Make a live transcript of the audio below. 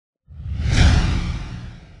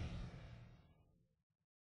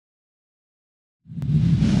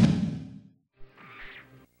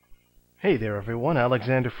Hey there everyone,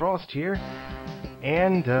 Alexander Frost here,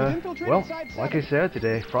 and well, like I said,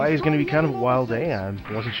 today, Friday's going to be kind of a wild day. I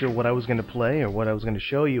wasn't sure what I was going to play or what I was going to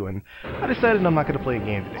show you, and I decided I'm not going to play a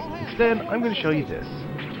game today. Instead, I'm going to show you this.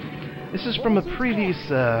 This is from a previous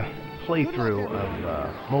playthrough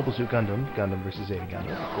of Mobile Suit Gundam, Gundam vs. Zeta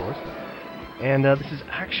Gundam, of course. And this is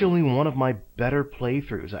actually one of my better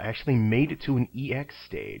playthroughs. I actually made it to an EX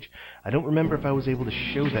stage. I don't remember if I was able to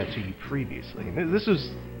show that to you previously. This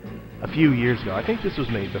was a few years ago. I think this was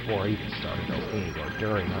made before I even started LPing, or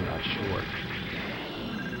during, I'm not sure.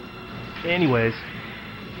 Anyways,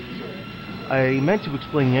 I meant to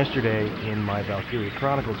explain yesterday in my Valkyria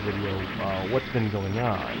Chronicles video what's been going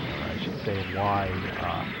on. Or I should say why.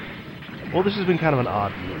 Well, this has been kind of an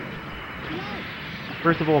odd week.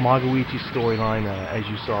 First of all, Magoichi's storyline, as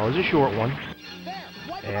you saw, is a short one.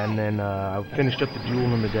 And then I finished up the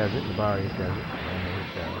duel in the desert, the Barrier Desert.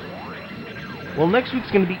 Well, next week's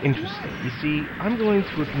going to be interesting. You see, I'm going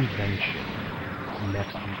to a convention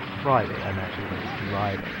next week, Friday. I'm actually going to be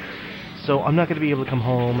driving. So I'm not going to be able to come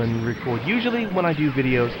home and record. Usually when I do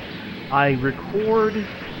videos, I record,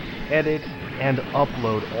 edit, and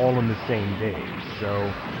upload all in the same day.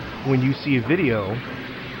 So when you see a video,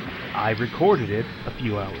 I recorded it a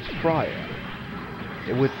few hours prior,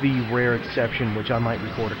 with the rare exception which I might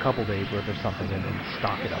record a couple days worth of something and then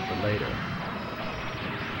stock it up for later.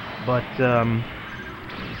 But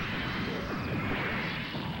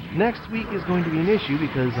next week is going to be an issue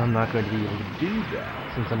because I'm not going to be able to do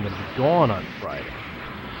that since I'm going to be gone on Friday.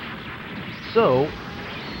 So,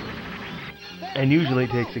 and usually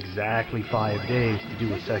it takes exactly 5 days to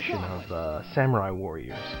do a session of Samurai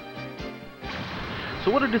Warriors. So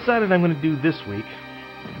what I decided I'm going to do this week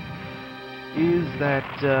is that,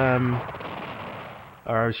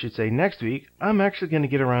 or I should say next week, I'm actually going to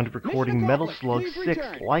get around to recording Metal Slug 6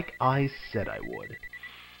 like I said I would.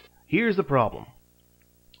 Here's the problem.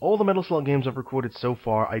 All the Metal Slug games I've recorded so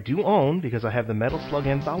far I do own because I have the Metal Slug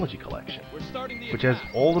Anthology Collection, which has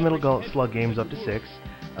all the Metal Slug games up to 6,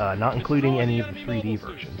 not including any of the 3D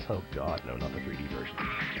versions. Oh god, no, not the 3D versions.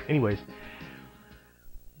 Anyways,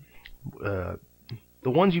 the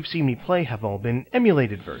ones you've seen me play have all been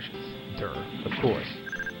emulated versions. Of course.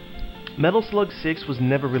 Metal Slug 6 was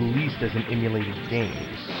never released as an emulated game. It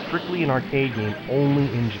was strictly an arcade game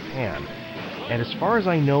only in Japan. And as far as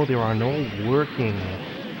I know, there are no working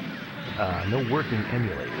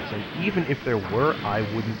emulators. And even if there were, I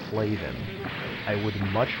wouldn't play them. I would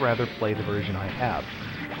much rather play the version I have.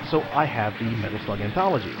 So I have the Metal Slug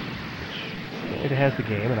Anthology, which it has the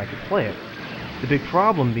game and I could play it. The big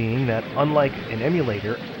problem being that, unlike an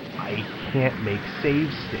emulator, I can't make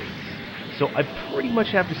save states. So I pretty much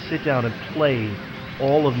have to sit down and play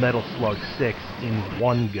all of Metal Slug 6 in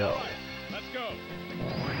one go. Let's go.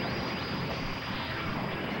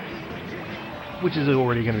 Which is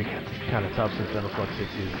already going to be kind of tough since Metal Slug 6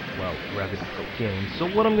 is, well, a rather difficult game. So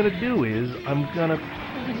what I'm going to do is, I'm going to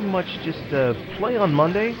pretty much just play on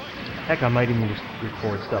Monday. Heck, I might even just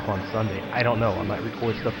record stuff on Sunday. I don't know. I might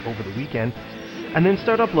record stuff over the weekend. And then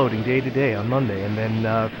start uploading day to day on Monday. And then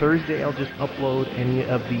Thursday I'll just upload any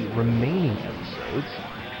of the remaining episodes.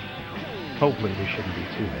 Hopefully there shouldn't be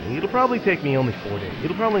too many. It'll probably take me only 4 days.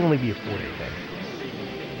 It'll probably only be a 4-day thing.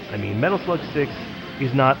 I mean, Metal Slug 6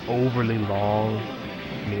 is not overly long.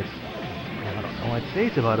 I mean, it's, I don't know, I'd say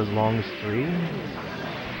it's about as long as 3.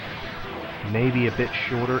 Maybe a bit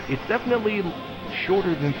shorter. It's definitely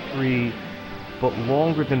shorter than 3, but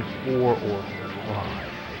longer than 4 or 5.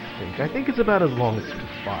 I think it's about as long as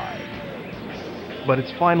 5. But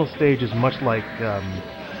its final stage is much like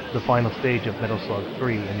the final stage of Metal Slug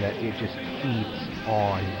 3 in that it just keeps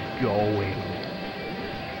on going.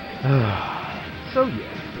 So yeah.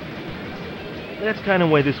 That's kind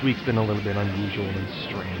of why this week's been a little bit unusual and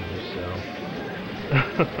strange, so...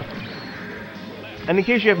 And in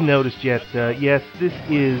case you haven't noticed yet, yes, this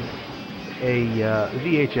is a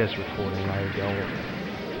VHS recording.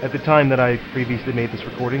 At the time that I previously made this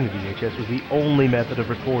recording, the VHS was the only method of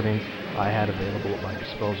recording I had available at my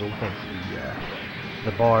disposal, hence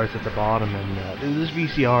the bars at the bottom, and this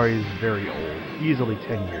VCR is very old, easily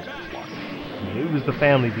 10 years plus. I mean, it was the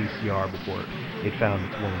family VCR before it found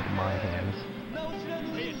its way into my hands.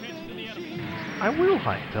 I will,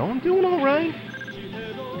 Haito, I'm doing alright.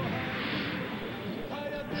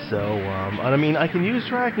 So, I mean, I can use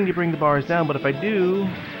tracking to bring the bars down, but if I do,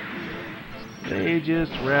 they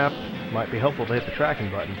just wrap, might be helpful to hit the tracking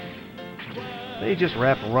button. They just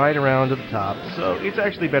wrap right around to the top, so it's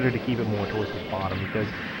actually better to keep it more towards the bottom, because,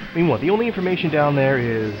 I mean, what, the only information down there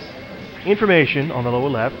is information on the lower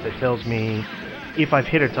left that tells me if I've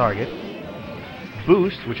hit a target,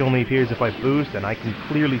 Boost, which only appears if I boost, and I can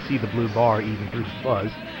clearly see the blue bar even through the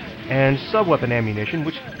fuzz. And sub-weapon ammunition,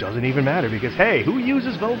 which doesn't even matter, because hey, who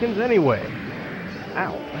uses Vulcans anyway?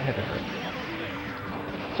 Ow, my head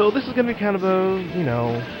hurt. So this is going to be kind of a, you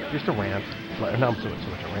know, just a rant. Not so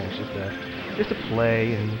much a rant, just a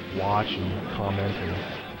play and watch and comment. And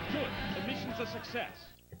the mission's a success.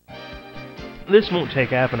 This won't take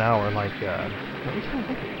half an hour like,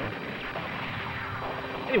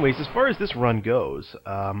 anyways, as far as this run goes,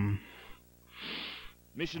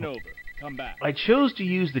 mission over. Come back. I chose to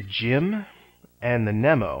use the Gym and the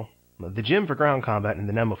Nemo. The Gym for ground combat and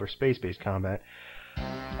the Nemo for space-based combat.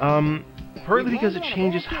 Partly because it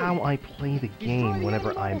changes how I play the game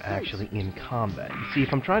whenever I'm actually in combat. You see,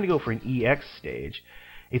 if I'm trying to go for an EX stage,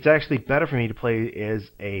 it's actually better for me to play as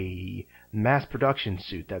a mass production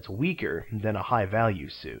suit that's weaker than a high-value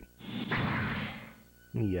suit.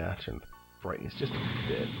 Yeah, turn the brightness just a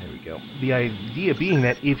bit. There we go. The idea being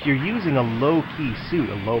that if you're using a low-key suit,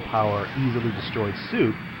 a low-power, easily destroyed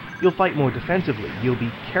suit, you'll fight more defensively. You'll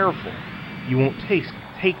be careful. You won't take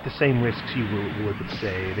the same risks you would with,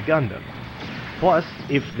 say, the Gundam. Plus,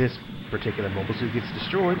 if this particular mobile suit gets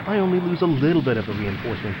destroyed, I only lose a little bit of the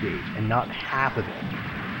reinforcement gauge, and not half of it.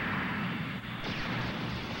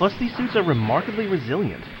 Plus, these suits are remarkably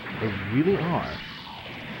resilient. They really are.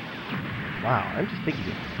 Wow, I'm just taking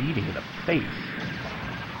a beating in the face.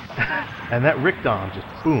 And that Rickdom just,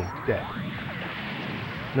 boom, dead.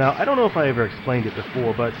 Now, I don't know if I ever explained it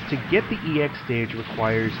before, but to get the EX stage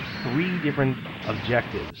requires 3 different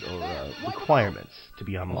objectives, or requirements, to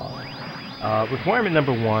be unlocked. Requirement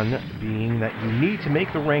number 1 being that you need to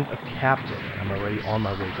make the rank of Captain. I'm already on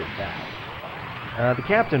my way to that. The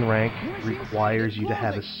Captain rank requires you to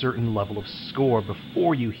have a certain level of score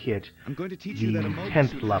before you hit the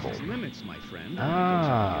 10th level.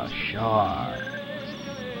 Ah, Char.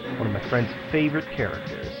 One of my friend's favorite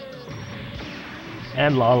characters.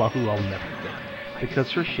 And Lala, who I'll never get, because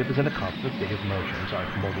her ship is in a constant state of motion. Sorry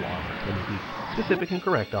for mobile armor. Let me be specific and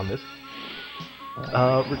correct on this.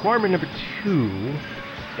 Requirement number 2,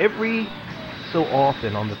 every so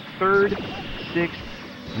often on the 3rd, 6th,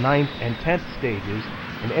 9th, and 10th stages,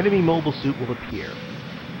 an enemy mobile suit will appear.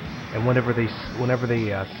 And whenever they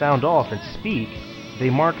sound off and speak, they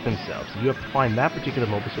mark themselves. You have to find that particular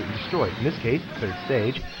mobile suit and destroy it. In this case, the 3rd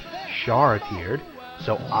stage, Char appeared,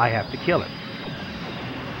 so I have to kill him.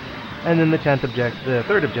 And then the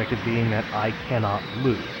 3rd objective being that I cannot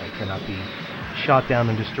lose. I cannot be shot down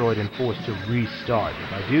and destroyed and forced to restart.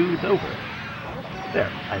 If I do, it's over. There,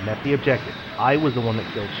 I met the objective. I was the one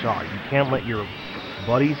that killed Char. You can't let your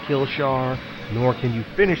buddies kill Char, nor can you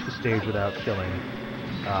finish the stage without killing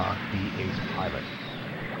the ace pilot.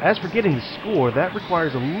 As for getting the score, that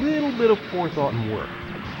requires a little bit of forethought and work.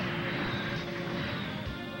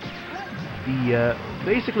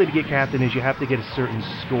 Basically, to get Captain is you have to get a certain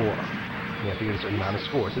score. You have to get a certain amount of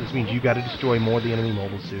score. So this means you got to destroy more of the enemy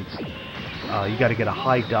mobile suits. You got to get a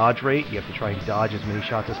high dodge rate. You have to try and dodge as many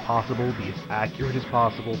shots as possible, be as accurate as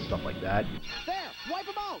possible, stuff like that.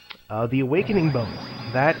 The Awakening bonus.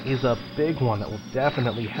 That is a big one that will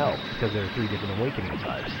definitely help, because there are 3 different Awakening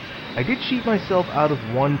types. I did cheat myself out of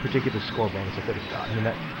one particular score bonus I could have gotten, and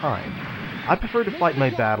that's time. I prefer to fight my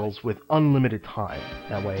battles with unlimited time.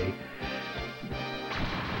 That way,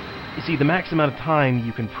 you see, the max amount of time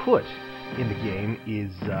you can put in the game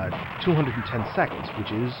is 210 seconds,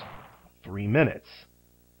 which is 3 minutes.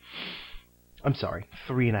 I'm sorry,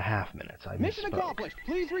 3.5 minutes. I misspoke. Mission accomplished.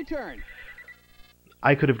 Please return.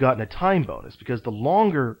 I could have gotten a time bonus, because the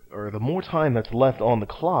longer, or the more time that's left on the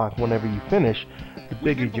clock whenever you finish, the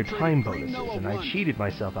bigger your time bonus is, and I cheated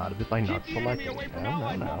myself out of it by not selecting it.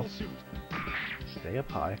 No. Stay up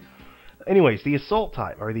high. Anyways, the assault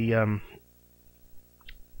type, or the,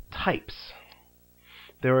 types.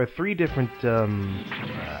 There are 3 different, I don't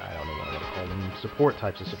know what I want to call them, support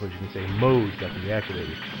types, I suppose you can say, modes that can be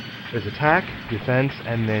activated. There's attack, defense,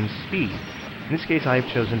 and then speed. In this case, I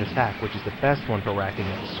have chosen attack, which is the best one for racking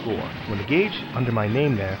up the score. When the gauge under my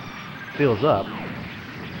name there fills up,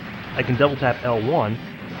 I can double tap L1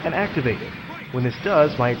 and activate it. When this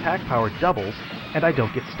does, my attack power doubles, and I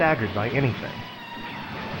don't get staggered by anything.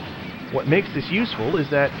 What makes this useful is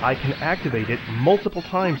that I can activate it multiple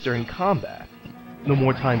times during combat. The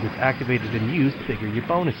more times it's activated and used, the bigger your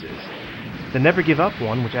bonus is. The Never Give Up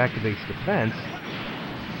one, which activates defense,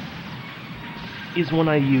 is one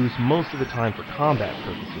I use most of the time for combat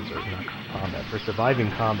purposes, or not combat, for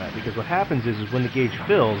surviving combat, because what happens is when the gauge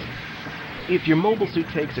fills, if your mobile suit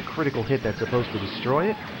takes a critical hit that's supposed to destroy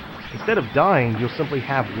it, instead of dying, you'll simply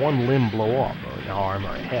have one limb blow off, or an arm,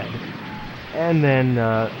 or a head. And then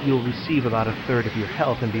you'll receive about 1/3 of your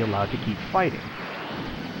health and be allowed to keep fighting.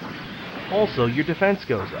 Also, your defense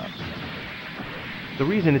goes up. The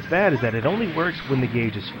reason it's bad is that it only works when the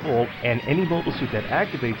gauge is full, and any mobile suit that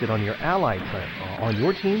activates it on your ally on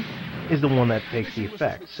your team is the one that takes the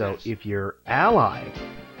effect. So if your ally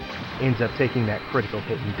ends up taking that critical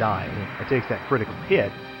hit and dying, or takes that critical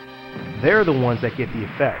hit, they're the ones that get the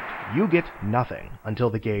effect. You get nothing until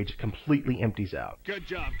the gauge completely empties out. Good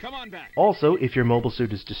job. Come on back. Also, if your mobile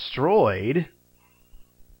suit is destroyed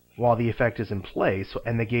while the effect is in place,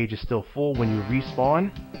 and the gauge is still full when you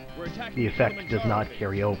respawn, the effect does not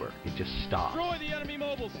carry over. It just stops. Destroy the enemy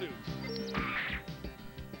mobile suits.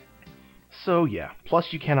 So yeah,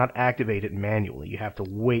 plus you cannot activate it manually. You have to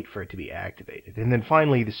wait for it to be activated. And then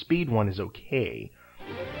finally, the speed one is okay.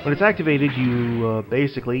 When it's activated, you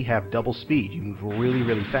basically have double speed. You move really,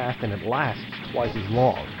 really fast, and it lasts twice as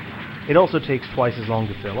long. It also takes twice as long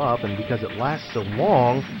to fill up, and because it lasts so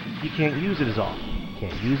long, you can't use it as often.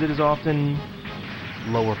 Can't use it as often,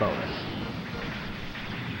 lower bonus.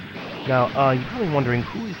 Now, you're probably wondering,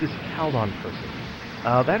 who is this Caldon person?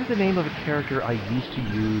 That is the name of a character I used to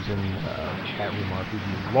use in chat room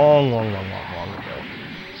RPG long ago.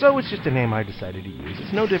 So it's just a name I decided to use.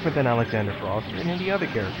 It's no different than Alexander Frost or any of the other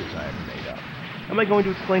characters I ever made up. Am I going to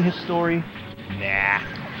explain his story? Nah.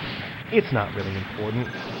 It's not really important.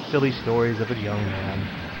 Silly stories of a young man.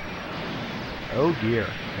 Oh dear,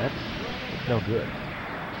 that's no good.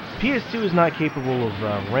 PS2 is not capable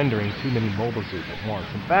of rendering too many mobile suits at once.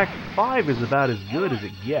 In fact, 5 is about as good as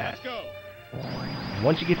it gets.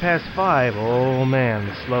 Once you get past 5, oh man,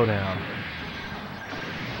 the slowdown.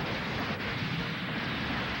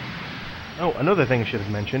 Oh, another thing I should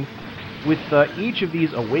have mentioned. With each of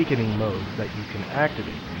these awakening modes that you can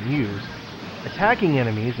activate and use, attacking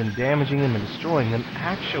enemies and damaging them and destroying them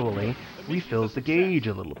actually refills the gauge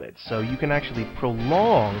a little bit. So you can actually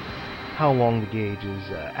prolong how long the gauge is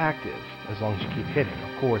active, as long as you keep hitting.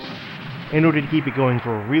 Of course, in order to keep it going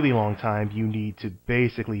for a really long time, you need to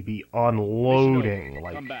basically be unloading.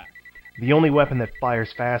 Like, the only weapon that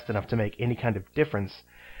fires fast enough to make any kind of difference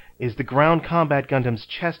is the Ground Combat Gundam's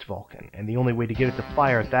Chest Vulcan, and the only way to get it to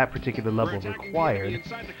fire at that particular level required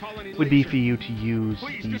would be for you to use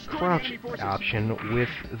the crouch option with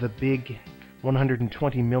the big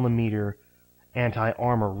 120mm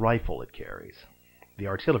anti-armor rifle it carries, the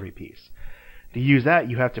artillery piece. To use that,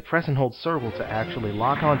 you have to press and hold circle to actually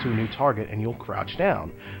lock onto a new target, and you'll crouch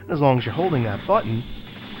down. As long as you're holding that button,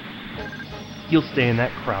 you'll stay in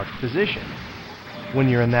that crouched position. When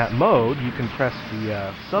you're in that mode, you can press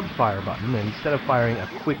the sub-fire button, and instead of firing a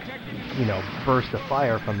quick, burst of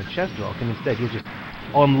fire from the chest Vulcan, instead you'll just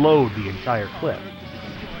unload the entire clip.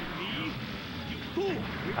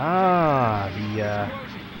 Ah,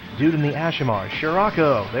 the dude in the Ashimar,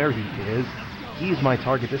 Shirako, there he is. He's my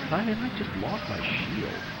target this time, and I just lost my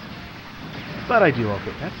shield. But I do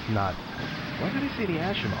okay. That's not... Why did I say the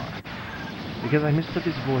Ashimar? Because I mistook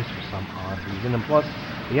his voice for some odd reason, and plus,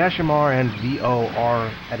 the Ashimar and VO are,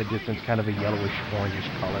 at a distance, kind of a yellowish, orangish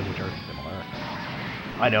color, which are similar.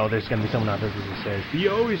 I know, there's going to be someone out there who says,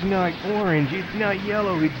 VO is not orange, it's not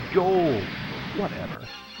yellow, it's gold. Whatever.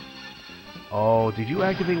 Oh, did you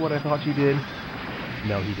activate what I thought you did?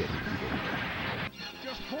 No, he didn't.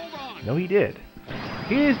 Just hold on. No, he did.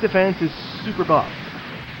 His defense is super buffed.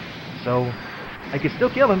 So, I could still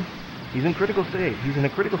kill him. He's in critical state. He's in a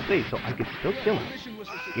critical state, so I could still kill him.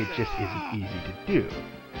 It just isn't easy to do.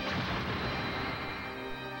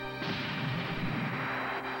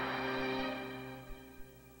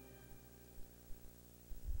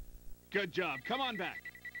 Good job. Come on back.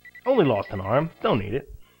 Only lost an arm. Don't need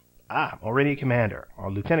it. Ah, already a commander,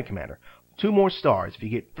 or lieutenant commander. 2 more stars. If you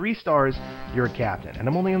get 3 stars, you're a captain. And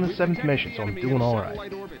I'm only on the 7th mission, so I'm doing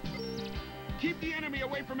alright. Keep the enemy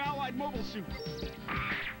away from Allied mobile suits.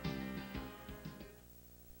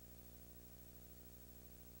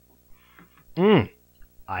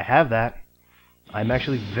 I have that. I'm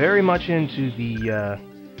actually very much into the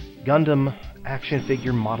Gundam action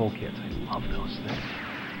figure model kits. I love those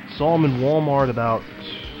things. Saw them in Walmart about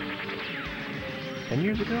 10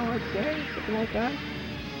 years ago, I'd say, something like that.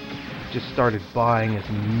 Just started buying as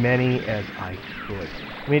many as I could.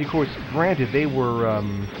 I mean, of course, granted, they were,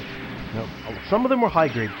 some of them were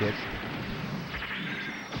high-grade kits,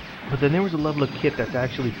 but then there was a level of kit that's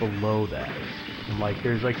actually below that. Like,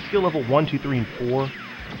 there's like skill level 1, 2, 3, and 4.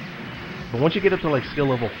 But once you get up to like skill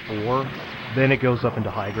level 4, then it goes up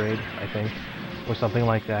into high grade, I think, or something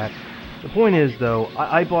like that. The point is, though,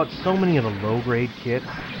 I bought so many of the low-grade kits,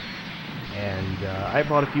 and I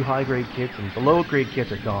bought a few high-grade kits, and the low-grade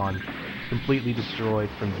kits are gone, completely destroyed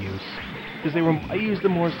from use, because I used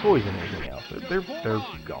them more as toys than anything else. They're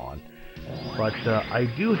gone. But I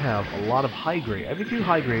do have a lot of high grade. I have a few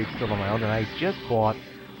high grades still around, and I just bought,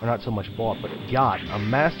 or not so much bought, but got a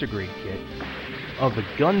master grade kit of the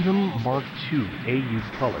Gundam Mark II AU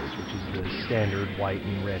colors, which is the standard white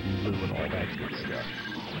and red and blue and all that good stuff.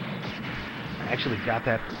 I actually got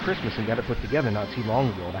that for Christmas and got it put together not too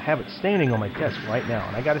long ago, and I have it standing on my desk right now.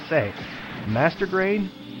 And I gotta say, master grade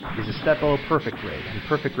is a step below perfect grade, and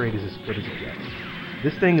perfect grade is as good as it gets.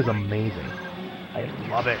 This thing is amazing. I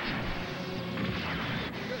love it.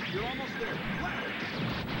 You're almost there.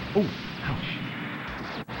 Oh, ouch.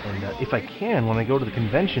 And if I can, when I go to the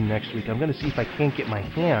convention next week, I'm going to see if I can't get my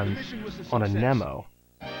hands on a Nemo.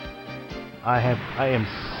 I am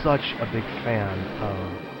such a big fan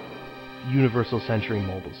of Universal Century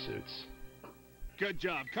mobile suits. Good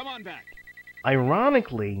job. Come on back.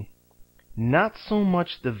 Ironically, not so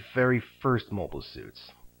much the very first mobile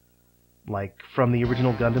suits. Like from the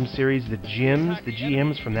original Gundam series, the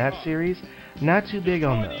GMs from that series, not too big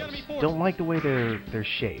on those. Don't like the way they're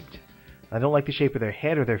shaped. I don't like the shape of their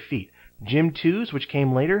head or their feet. Gym 2s, which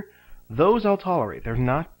came later, those I'll tolerate. They're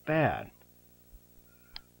not bad.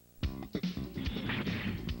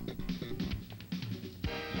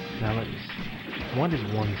 Now let me see. What is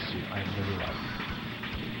one suit I really like?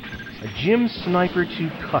 A Gym Sniper 2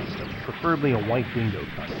 Custom, preferably a white bingo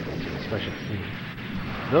custom, which is a special theme.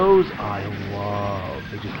 Those I love.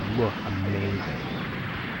 They just look amazing.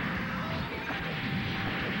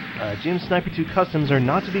 Gym Sniper 2 Customs are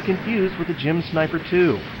not to be confused with the Gym Sniper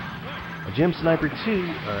 2. A Gym Sniper 2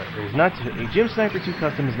 a Gym Sniper 2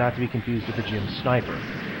 Custom is not to be confused with a Gym Sniper.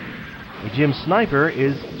 A Gym Sniper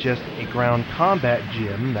is just a ground combat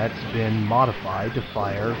gym that's been modified to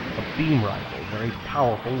fire a beam rifle, a very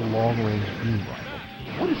powerful long-range beam rifle.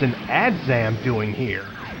 What is an Adzam doing here?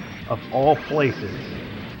 Of all places.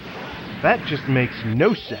 That just makes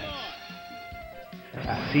no sense.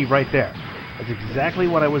 See, right there. That's exactly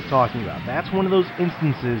what I was talking about. That's one of those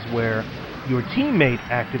instances where your teammate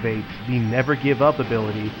activates the Never Give Up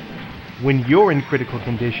ability when you're in critical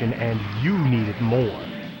condition and you need it more.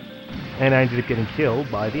 And I ended up getting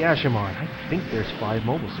killed by the Ashamon. I think there's 5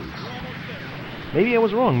 mobile suits. Maybe I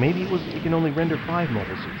was wrong. Maybe it can only render 5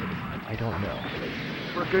 mobile suits at a time. I don't know.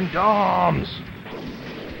 Frickin' DOMs!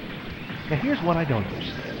 Now here's what I don't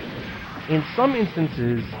understand. In some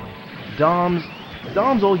instances, DOMs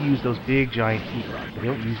all use those big giant heat rods. They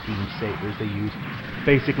don't use beam sabers. They use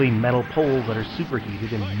basically metal poles that are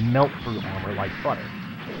superheated and melt through armor like butter.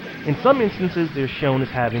 In some instances, they're shown as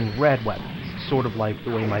having red weapons, sort of like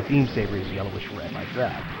the way my beam saber is yellowish red, like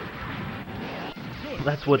that.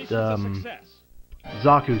 That's what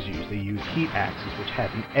Zaku's use. They use heat axes, which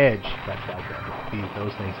have an edge that's like that.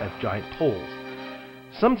 Those things have giant poles.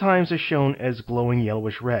 Sometimes they're shown as glowing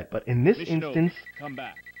yellowish red, but in this instance,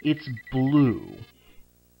 it's blue.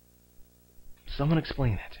 Someone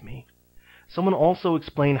explain that to me. Someone also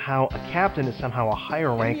explain how a captain is somehow a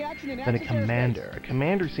higher rank than a commander. A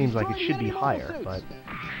commander seems like it should be higher, but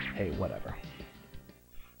hey, whatever.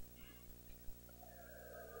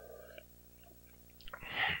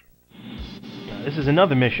 Now, this is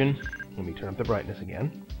another mission. Let me turn up the brightness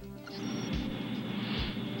again.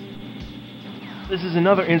 This is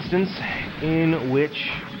another instance in which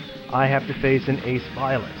I have to face an ace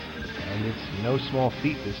pilot, and it's no small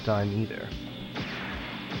feat this time either.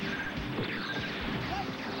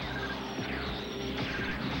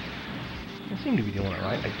 I seem to be doing it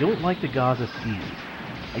right. I don't like the Gaza Seas.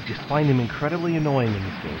 I just find them incredibly annoying in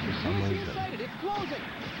this game for some reason.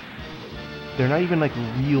 They're not even like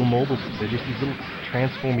real mobile suits, they're just these little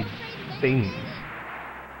transforming things.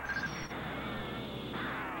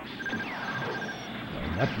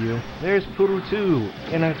 Not you. There's Puru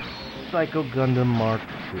 2 in a Psycho Gundam Mark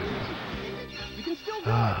II.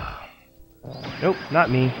 Nope,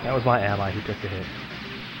 not me. That was my ally who took the hit.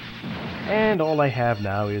 And all I have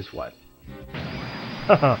now is what?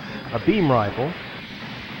 A beam rifle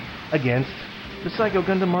against the Psycho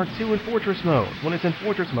Gundam Mark II in Fortress mode. When it's in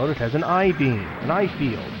Fortress mode, it has an eye beam, an eye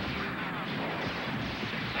field.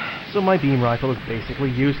 So my beam rifle is basically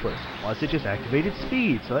useless. Plus, it just activated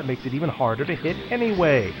speed, so that makes it even harder to hit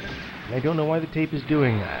anyway. And I don't know why the tape is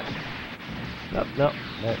doing that. Nope,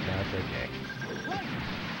 that's okay.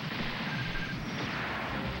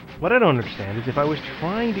 What I don't understand is if I was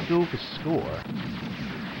trying to go for score,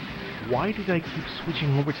 why did I keep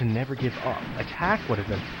switching over to Never Give Up? Attack would have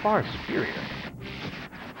been far superior.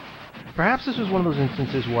 Perhaps this was one of those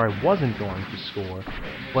instances where I wasn't going for score,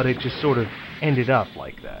 but it just sort of ended up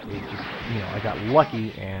like that. It just, I got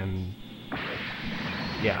lucky, and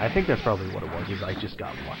yeah, I think that's probably what it was, is I just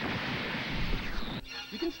got lucky.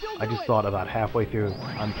 I just thought about halfway through,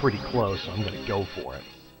 I'm pretty close, so I'm going to go for it.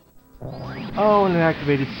 Oh, and it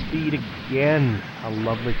activated speed again. How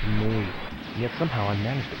lovely to me. And yet somehow I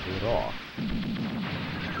managed to pull it off.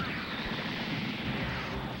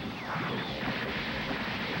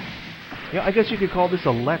 Yeah, I guess you could call this a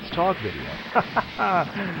Let's Talk video.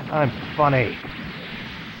 I'm funny.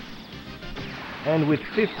 And with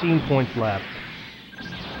 15 points left,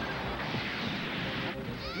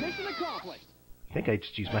 Mission accomplished. I think I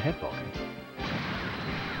just used my headphone.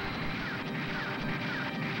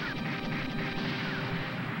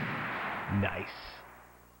 Nice.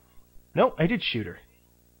 Nope, I did shoot her.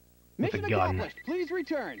 With Mission a gun. accomplished. Please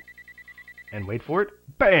return. And wait for it.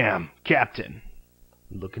 Bam! Captain.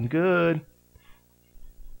 Looking good.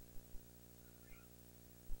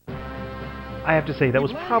 I have to say, that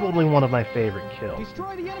was probably one of my favorite kills.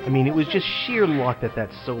 Destroy the enemy I mean, it was mobile just sheer luck that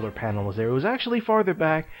that solar panel was there. It was actually farther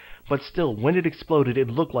back, but still, when it exploded, it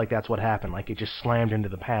looked like that's what happened. Like it just slammed into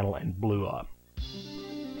the panel and blew up.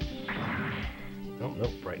 Oh,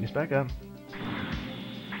 nope, brightness back up.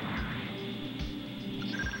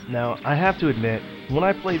 Now, I have to admit, when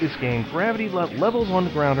I play this game, gravity levels on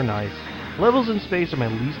the ground are nice. Levels in space are my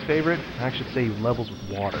least favorite. I should say levels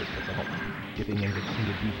with water, because I don't dipping into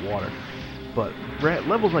deep water. But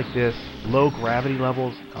levels like this, low gravity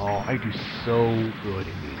levels, oh, I do so good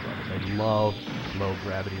in these levels. I love low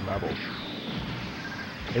gravity levels.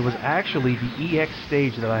 It was actually the EX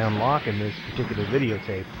stage that I unlock in this particular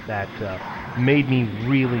videotape that made me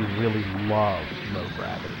really, really love low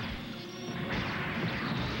gravity.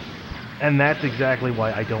 And that's exactly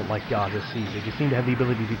why I don't like Gaza Seas. They just seem to have the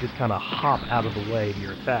ability to just kind of hop out of the way of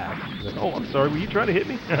your attack. Like, oh, I'm sorry, were you trying to hit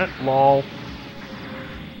me? Lol.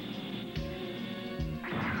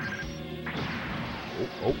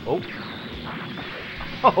 Oh.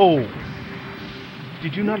 Oh!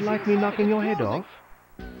 Did you not like me knocking your head off?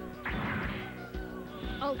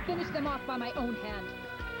 I'll finish them off by my own hand.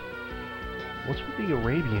 What's with the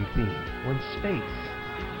Arabian theme? We're in space.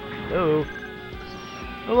 Hello?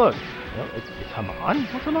 Oh, look. Well, it's Haman?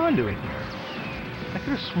 What's Haman doing here? I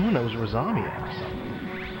could have sworn that was Razamia or something.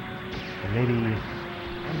 Or maybe...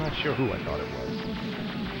 I'm not sure who I thought it was.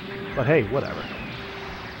 But hey, whatever.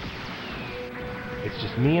 It's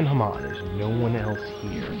just me and Haman. There's no one else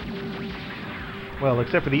here. Well,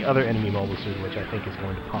 except for the other enemy mobile suit, which I think is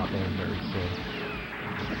going to pop in very soon.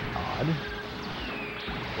 Odd.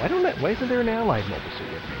 Why isn't there an allied mobile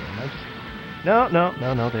suit with me?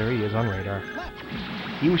 No, there he is on radar.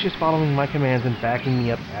 He was just following my commands and backing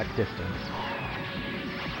me up at distance.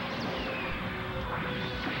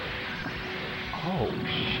 Oh,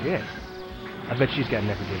 shit. I bet she's got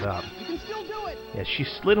never give up. You can still do it. Yeah, she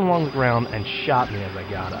slid along the ground and shot me as I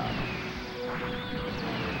got up.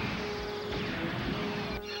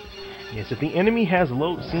 Yes, if the enemy has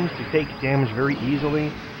low, seems to take damage very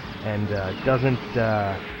easily, and doesn't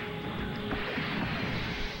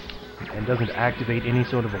activate any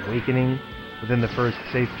sort of awakening within the first,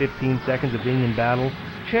 say, 15 seconds of being in battle,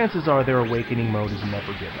 chances are their awakening mode is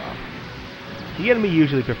never give up. The enemy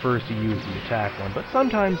usually prefers to use the attack one, but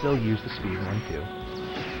sometimes they'll use the speed one too.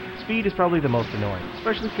 Speed is probably the most annoying,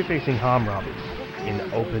 especially if you're facing Hammurabis in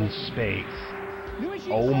open space.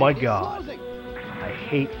 Oh my god. I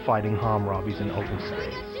hate fighting Hammurabis in open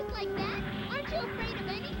space.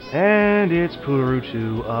 And it's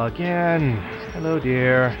Purutu again. Hello,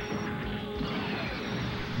 dear.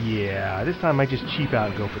 Yeah, this time I just cheap out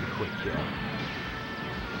and go for the quick kill.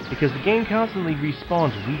 Because the game constantly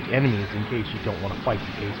respawns weak enemies in case you don't want to fight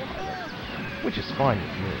the ace pilot. Which is fine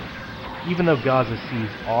with me. Even though Gaza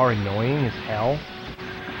Seas are annoying as hell.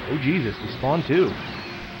 Oh Jesus, we spawn too.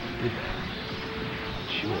 Did that.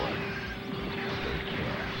 Sure.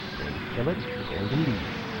 Kill it, and indeed.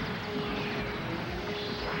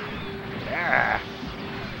 Ah!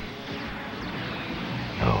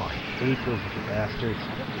 Oh, I hate those little bastards.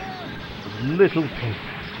 Those little pink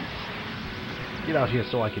bastards. Get out here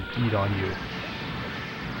so I can feed on you.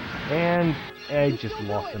 And I just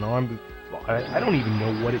lost an arm. I don't even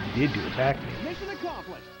know what it did to attack me. Mission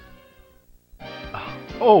accomplished.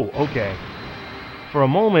 Oh, okay. For a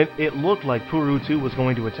moment, it looked like Purutu was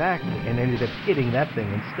going to attack me, and ended up hitting that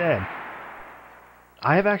thing instead.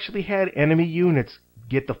 I have actually had enemy units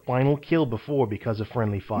get the final kill before because of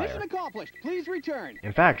friendly fire. Mission accomplished. Please return.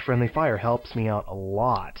 In fact, friendly fire helps me out a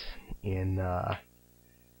lot in that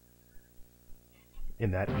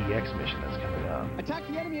EX mission that's coming up. Attack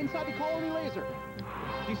the enemy inside the colony laser.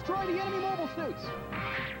 Destroy the enemy mobile suits.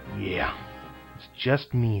 Yeah, it's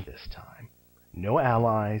just me this time. No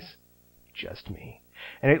allies, just me.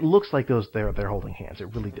 And it looks like they're holding hands. It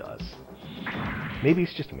really does. Maybe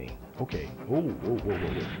it's just me. Okay. Oh, whoa.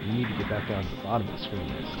 We need to get back down to the bottom of the screen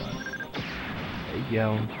this time. There you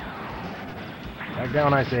go. Back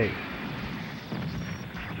down, I say.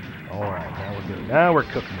 Alright, now we're good. Now we're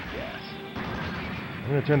cooking with gas. I'm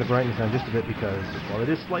going to turn the brightness down just a bit because, while it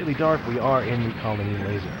is slightly dark, we are in the colony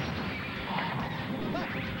laser.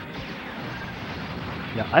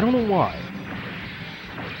 Now, I don't know why,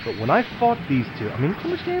 but when I fought these two, I mean, look how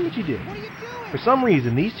much damage he did. For some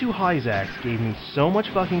reason, these two Hyzaks gave me so much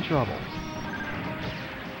fucking trouble.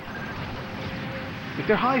 Like,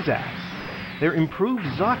 they're Hyzaks. They're improved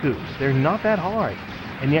Zakus. They're not that hard.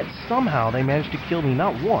 And yet, somehow, they managed to kill me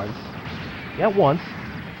not once. Yeah, once.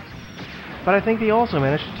 But I think they also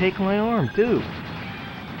managed to take my arm, too.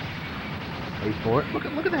 Wait for it. Look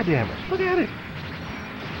at that damage. Look at it.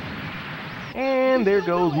 And there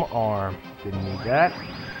goes my arm. Didn't need that.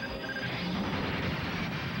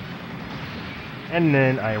 And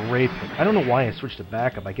then I raped it. I don't know why I switched to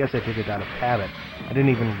backup. I guess I did it out of habit. I didn't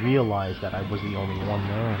even realize that I was the only one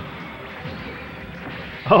there.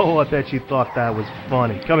 Oh, I bet you thought that was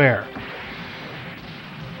funny. Come here.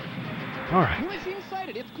 Alright.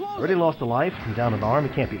 Already lost a life and down an arm.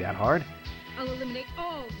 It can't be that hard. I'll eliminate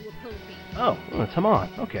all who oppose me. Oh, well, it's Haman.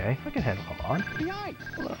 Okay, I can handle Haman.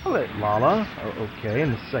 I'll let Lala. Oh, okay,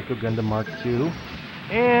 and the Psycho Gundam Mark II.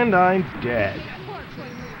 And I'm dead.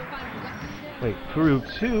 Wait, Peru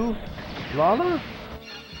 2? Lala?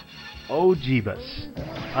 Oh, Jeebus.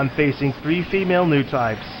 I'm facing 3 female new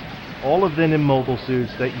types, all of them in mobile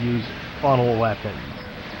suits that use funnel weapons.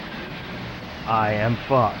 I am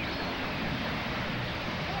fucked.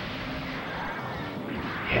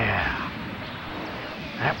 Yeah.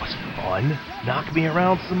 That was fun. Knock me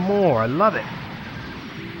around some more. I love it.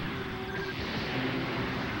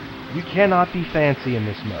 You cannot be fancy in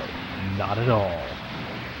this mode. Not at all.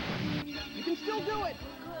 You can still do it.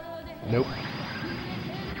 Nope.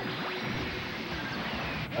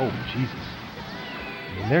 Oh, Jesus.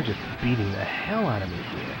 I mean, they're just beating the hell out of me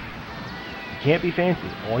here. You can't be fancy.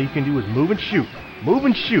 All you can do is move and shoot. Move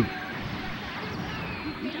and shoot.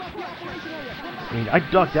 I mean, I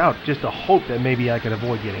ducked out just to hope that maybe I could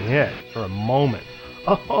avoid getting hit for a moment.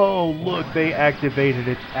 Oh, look, they activated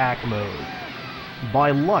attack mode.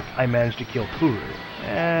 By luck, I managed to kill Kuru.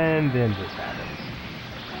 And then this happens.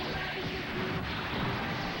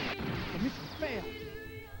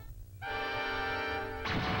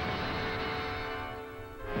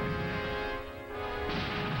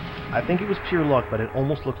 I think it was pure luck, but it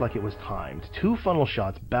almost looked like it was timed. 2 funnel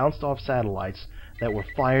shots bounced off satellites that were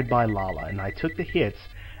fired by Lala, and I took the hits,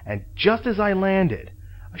 and just as I landed,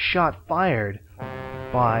 a shot fired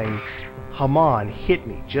by Haman hit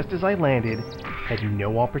me. Just as I landed, had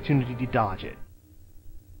no opportunity to dodge it.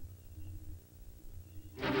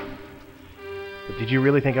 But did you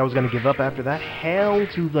really think I was going to give up after that? Hell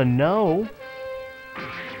to the no!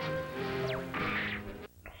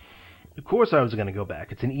 Of course I was going to go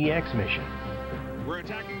back. It's an EX mission.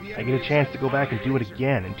 I get a chance to go back and do it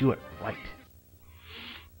again, and do it right.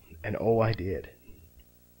 And oh, I did.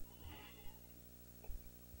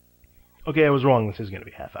 Okay, I was wrong. This is going to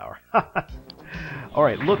be half hour.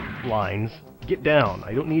 Alright, look, Lines. Get down.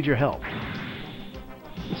 I don't need your help.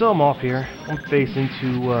 So I'm off here. I'm facing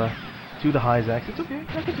to the Hyzaks. It's okay.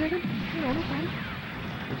 I can take it. You know, no problem.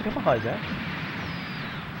 Let's get the Hyzak.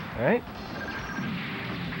 Alright.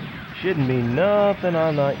 Shouldn't be nothing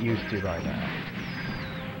I'm not used to by now.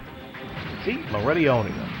 See? I'm already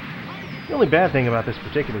owning them. The only bad thing about this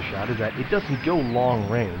particular shot is that it doesn't go long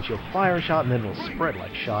range. You'll fire a shot and then it'll spread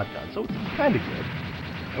like shotgun, so it's kind of good.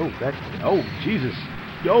 Oh, Jesus.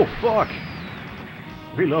 Oh, fuck!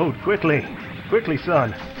 Reload, quickly! Quickly,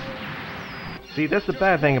 son! See, that's the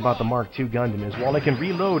bad thing about the Mark II Gundam, is while it can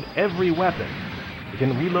reload every weapon, it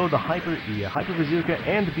can reload the Hyper Bazooka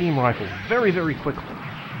and the Beam Rifle very, very quickly.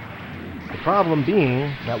 The problem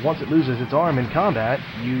being that once it loses its arm in combat,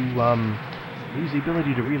 you, lose the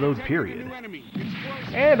ability to reload, period.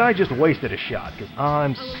 And I just wasted a shot, because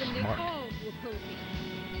I'm smart.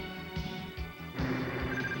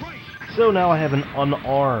 So now I have an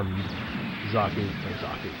unarmed Mark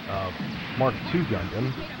II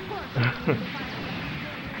Gundam.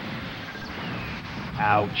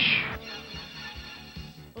 Ouch.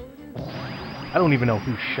 I don't even know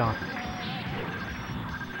who shot me.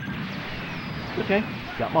 Okay,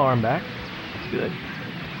 got my arm back. That's good.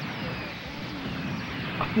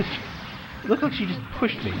 It looked like she just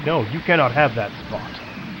pushed me. No, you cannot have that spot.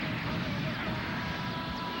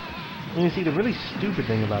 And you see, the really stupid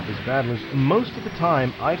thing about this battle is most of the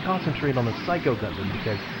time I concentrate on the Psycho Gundam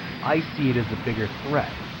because I see it as the bigger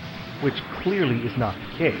threat, which clearly is not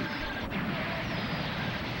the case.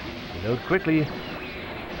 Reload quickly.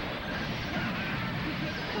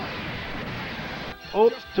 Oh,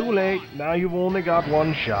 too late. Now you've only got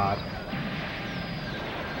one shot.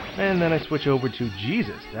 And then I switch over to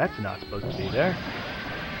Jesus. That's not supposed to be there.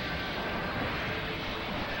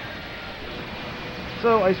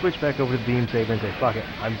 So I switch back over to the Beam Saber and say, fuck it,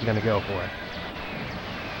 I'm just gonna go for it.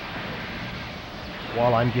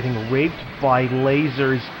 While I'm getting raped by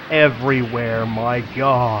lasers everywhere, my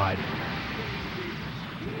god.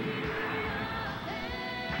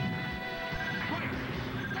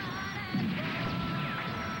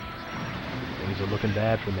 Things are looking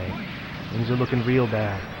bad for me. Things are looking real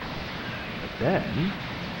bad. But then,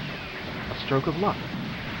 a stroke of luck.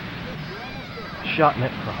 A shot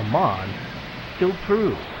meant for Haman killed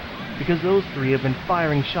Peru, because those three have been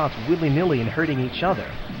firing shots willy-nilly and hurting each other,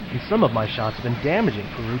 and some of my shots have been damaging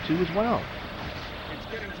Peru too as well. It's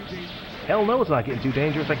getting too dangerous. Hell no, it's not getting too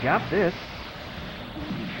dangerous. I got this.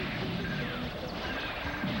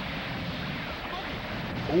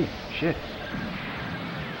 Oh, shit.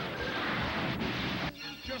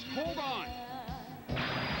 Just hold on.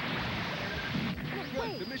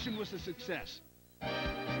 Good. The mission was a success.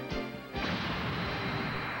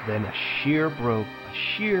 Then a sheer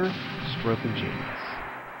stroke of genius.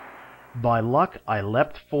 By luck, I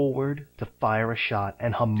leapt forward to fire a shot,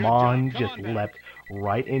 and Haman just leapt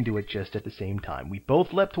right into it just at the same time. We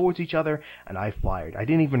both leapt towards each other, and I fired. I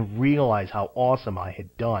didn't even realize how awesome I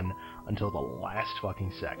had done until the last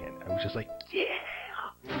fucking second. I was just like, yeah!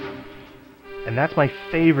 And that's my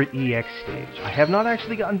favorite EX stage. I have not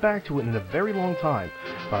actually gotten back to it in a very long time,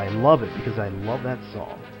 but I love it because I love that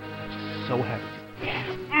song. I'm just so happy.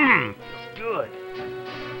 Yeah, feels good.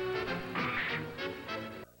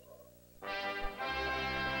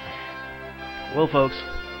 Well, folks,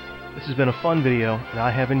 this has been a fun video, and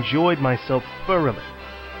I have enjoyed myself thoroughly.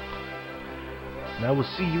 And I will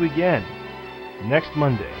see you again next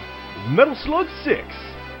Monday with Metal Slug 6.